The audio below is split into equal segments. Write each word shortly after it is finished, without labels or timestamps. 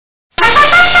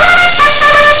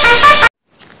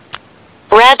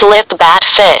red-lipped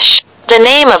batfish. The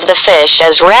name of the fish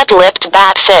is red-lipped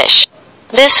batfish.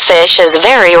 This fish is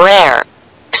very rare.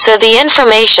 So the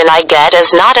information I get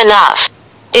is not enough.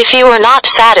 If you are not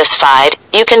satisfied,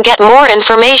 you can get more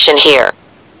information here.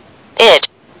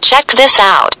 Check this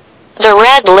out. The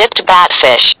red-lipped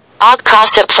batfish,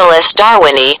 Ogcocepphalus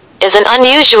darwini, is an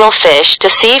unusual fish to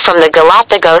see from the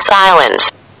Galapagos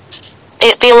Islands.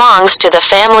 It belongs to the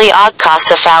family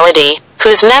Ogcocephalidae,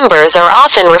 whose members are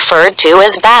often referred to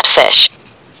as batfish.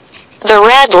 The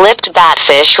red-lipped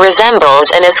batfish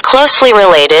resembles and is closely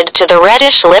related to the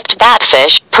reddish-lipped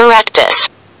batfish, Parectus,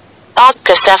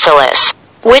 Ogcocephalus,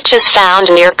 which is found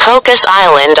near Cocos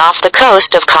Island off the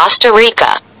coast of Costa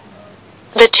Rica.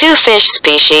 The two fish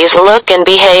species look and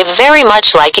behave very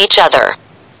much like each other.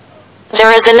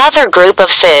 There is another group of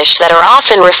fish that are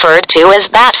often referred to as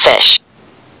batfish,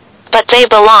 but they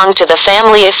belong to the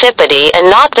family Epiphytidae and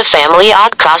not the family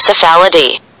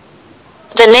Ogcocephalidae.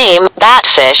 The name,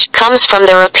 batfish, comes from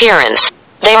their appearance.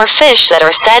 They are fish that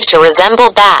are said to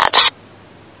resemble bats.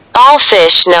 All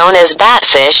fish known as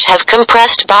batfish have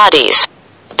compressed bodies.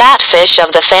 Batfish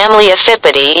of the family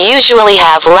Epiphytidae usually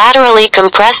have laterally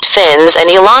compressed fins and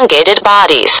elongated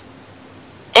bodies.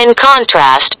 In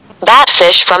contrast,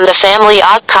 batfish from the family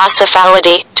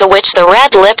Ogcocephalidae, to which the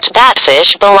red-lipped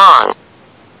batfish belong,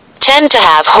 tend to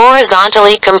have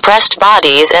horizontally compressed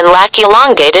bodies and lack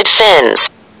elongated fins.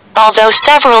 Although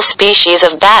several species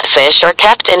of batfish are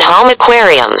kept in home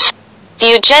aquariums,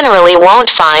 you generally won't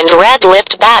find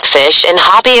red-lipped batfish in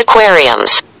hobby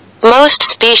aquariums. Most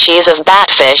species of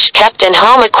batfish kept in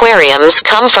home aquariums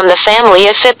come from the family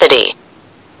Epiphytidae.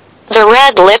 The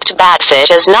red-lipped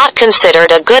batfish is not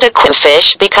considered a good aquarium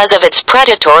fish because of its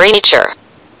predatory nature.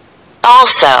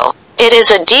 Also, it is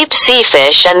a deep-sea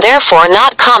fish and therefore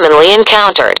not commonly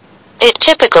encountered. It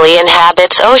typically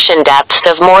inhabits ocean depths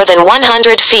of more than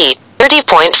 100 feet,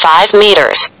 30.5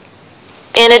 meters.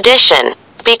 In addition,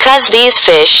 because these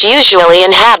fish usually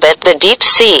inhabit the deep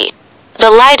sea, the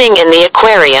lighting in the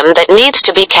aquarium that needs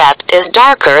to be kept is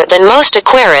darker than most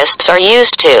aquarists are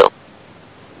used to.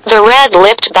 The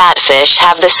red-lipped batfish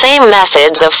have the same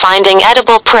methods of finding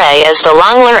edible prey as the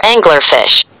longler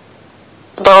anglerfish.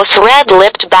 Both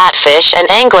red-lipped batfish and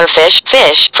anglerfish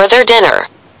fish for their dinner.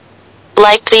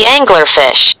 Like the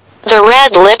anglerfish, the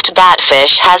red-lipped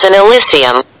batfish has an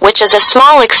elysium, which is a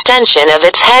small extension of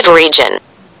its head region.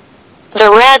 The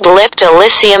red-lipped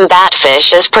elysium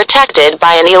batfish is protected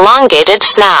by an elongated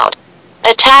snout.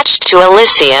 Attached to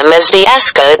elysium is the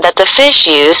escute that the fish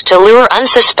use to lure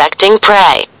unsuspecting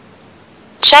prey.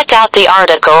 Check out the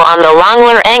article on the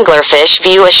longler anglerfish.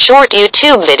 View a short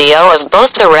YouTube video of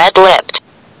both the red-lipped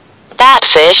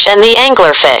batfish and the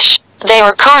anglerfish. They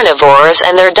are carnivores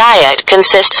and their diet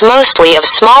consists mostly of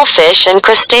small fish and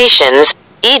crustaceans,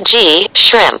 e.g.,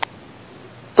 shrimp,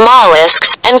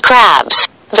 mollusks, and crabs.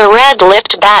 The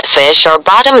red-lipped batfish are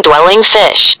bottom-dwelling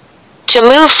fish. To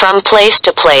move from place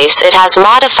to place, it has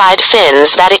modified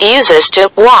fins that it uses to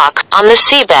walk on the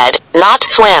seabed, not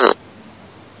swim.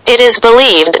 It is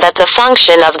believed that the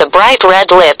function of the bright red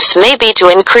lips may be to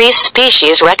increase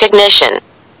species recognition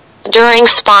during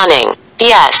spawning.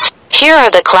 Yes, here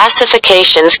are the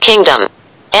classifications: kingdom,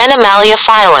 Animalia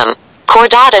phylum,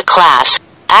 Chordata class,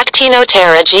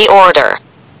 Actinopterygii order,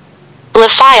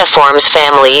 Liphiiformes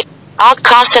family,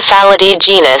 Ogcocephalidae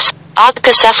genus,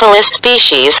 Ogcocephalus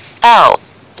species, O.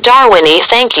 Darwini.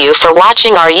 Thank you for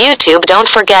watching our YouTube. Don't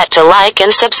forget to like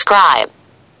and subscribe.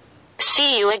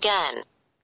 See you again.